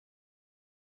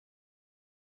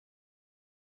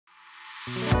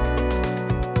Video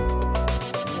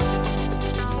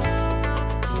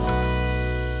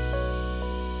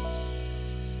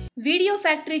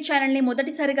factory channel ని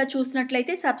మొదటిసారిగా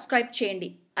చూస్తున్నట్లయితే సబ్స్క్రైబ్ చేయండి.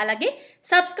 అలాగే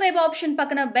సబ్స్క్రైబ్ ఆప్షన్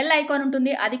పక్కన బెల్ ఐకాన్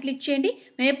ఉంటుంది, అది క్లిక్ చేయండి.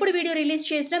 మేము ఎప్పుడు వీడియో రిలీజ్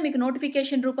చేసినా మీకు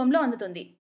నోటిఫికేషన్ రూపంలో అందుతుంది.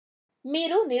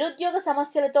 మీరు నిరుద్యోగ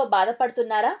సమస్యలతో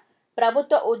బాధపడుతున్నారా?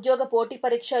 ప్రభుత్వ ఉద్యోగ పోటీ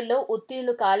పరీక్షల్లో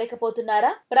ఉత్తీర్ణులు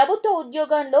కాలేకపోతున్నారా? ప్రభుత్వ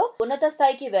ఉద్యోగంలో ఉన్నత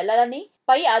స్థాయికి వెళ్లాలని,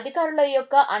 పై అధికారుల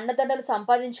యొక్క అండదండలు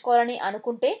సంపాదించుకోవాలని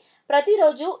అనుకుంటే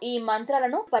ప్రతిరోజు ఈ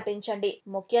మంత్రాలను పఠించండి.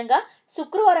 ముఖ్యంగా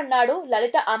శుక్రవారం నాడు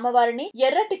లలిత అమ్మవారిని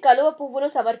ఎర్రటి కలువ పువ్వులు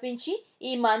సమర్పించి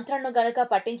ఈ మంత్రాలను గనక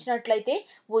పఠించినట్లయితే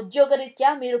ఉద్యోగరీత్యా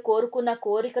మీరు కోరుకున్న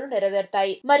కోరికలు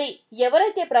నెరవేరుతాయి. మరి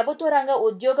ఎవరైతే ప్రభుత్వ రంగ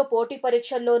ఉద్యోగ పోటీ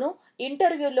పరీక్షల్లోనూ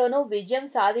ఇంటర్వ్యూల్లోనూ విజయం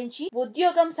సాధించి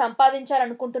ఉద్యోగం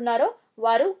సంపాదించాలనుకుంటున్నారో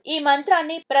వారు ఈ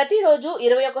మంత్రాన్ని ప్రతిరోజు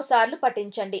 21 సార్లు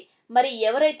పఠించండి. మరి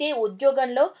ఎవరైతే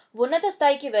ఉద్యోగంలో ఉన్నత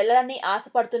స్థాయికి వెళ్లాలని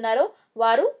ఆశపడుతున్నారో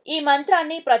వారు ఈ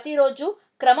మంత్రాన్ని ప్రతిరోజు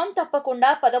క్రమం తప్పకుండా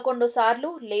 11 సార్లు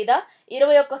లేదా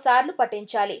 21 సార్లు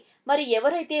పఠించాలి. మరి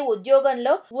ఎవరైతే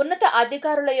ఉద్యోగంలో ఉన్నత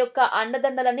అధికారుల యొక్క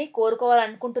అండదండలని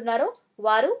కోరుకోవాలనుకుంటున్నారో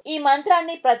వారు ఈ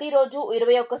మంత్రాన్ని ప్రతిరోజు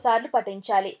 21 సార్లు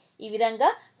పఠించాలి. ఈ విధంగా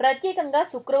ప్రత్యేకంగా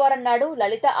శుక్రవారం నాడు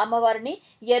లలిత అమ్మవారిని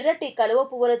ఎర్రటి కలువ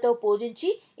పువ్వులతో పూజించి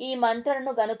ఈ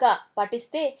మంత్రాలను గనుక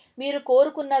పఠిస్తే మీరు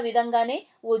కోరుకున్న విధంగానే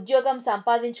ఉద్యోగం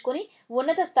సంపాదించుకుని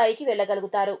ఉన్నత స్థాయికి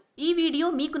వెళ్ళగలుగుతారు. ఈ వీడియో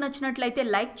మీకు నచ్చినట్లయితే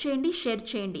లైక్ చేయండి, షేర్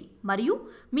చేయండి మరియు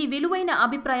మీ విలువైన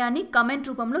అభిప్రాయాన్ని కామెంట్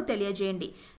రూపంలో తెలియజేయండి.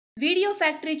 వీడియో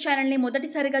ఫ్యాక్టరీ ఛానల్ ని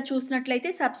మొదటిసారిగా చూస్తున్నట్లయితే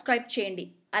సబ్స్క్రైబ్ చేయండి.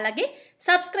 అలాగే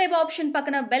సబ్స్క్రైబ్ ఆప్షన్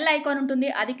పక్కన బెల్ ఐకాన్ ఉంటుంది,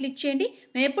 అది క్లిక్ చేయండి.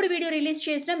 మేము ఎప్పుడు వీడియో రిలీజ్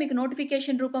చేసినా మీకు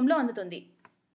నోటిఫికేషన్ రూపంలో అందుతుంది.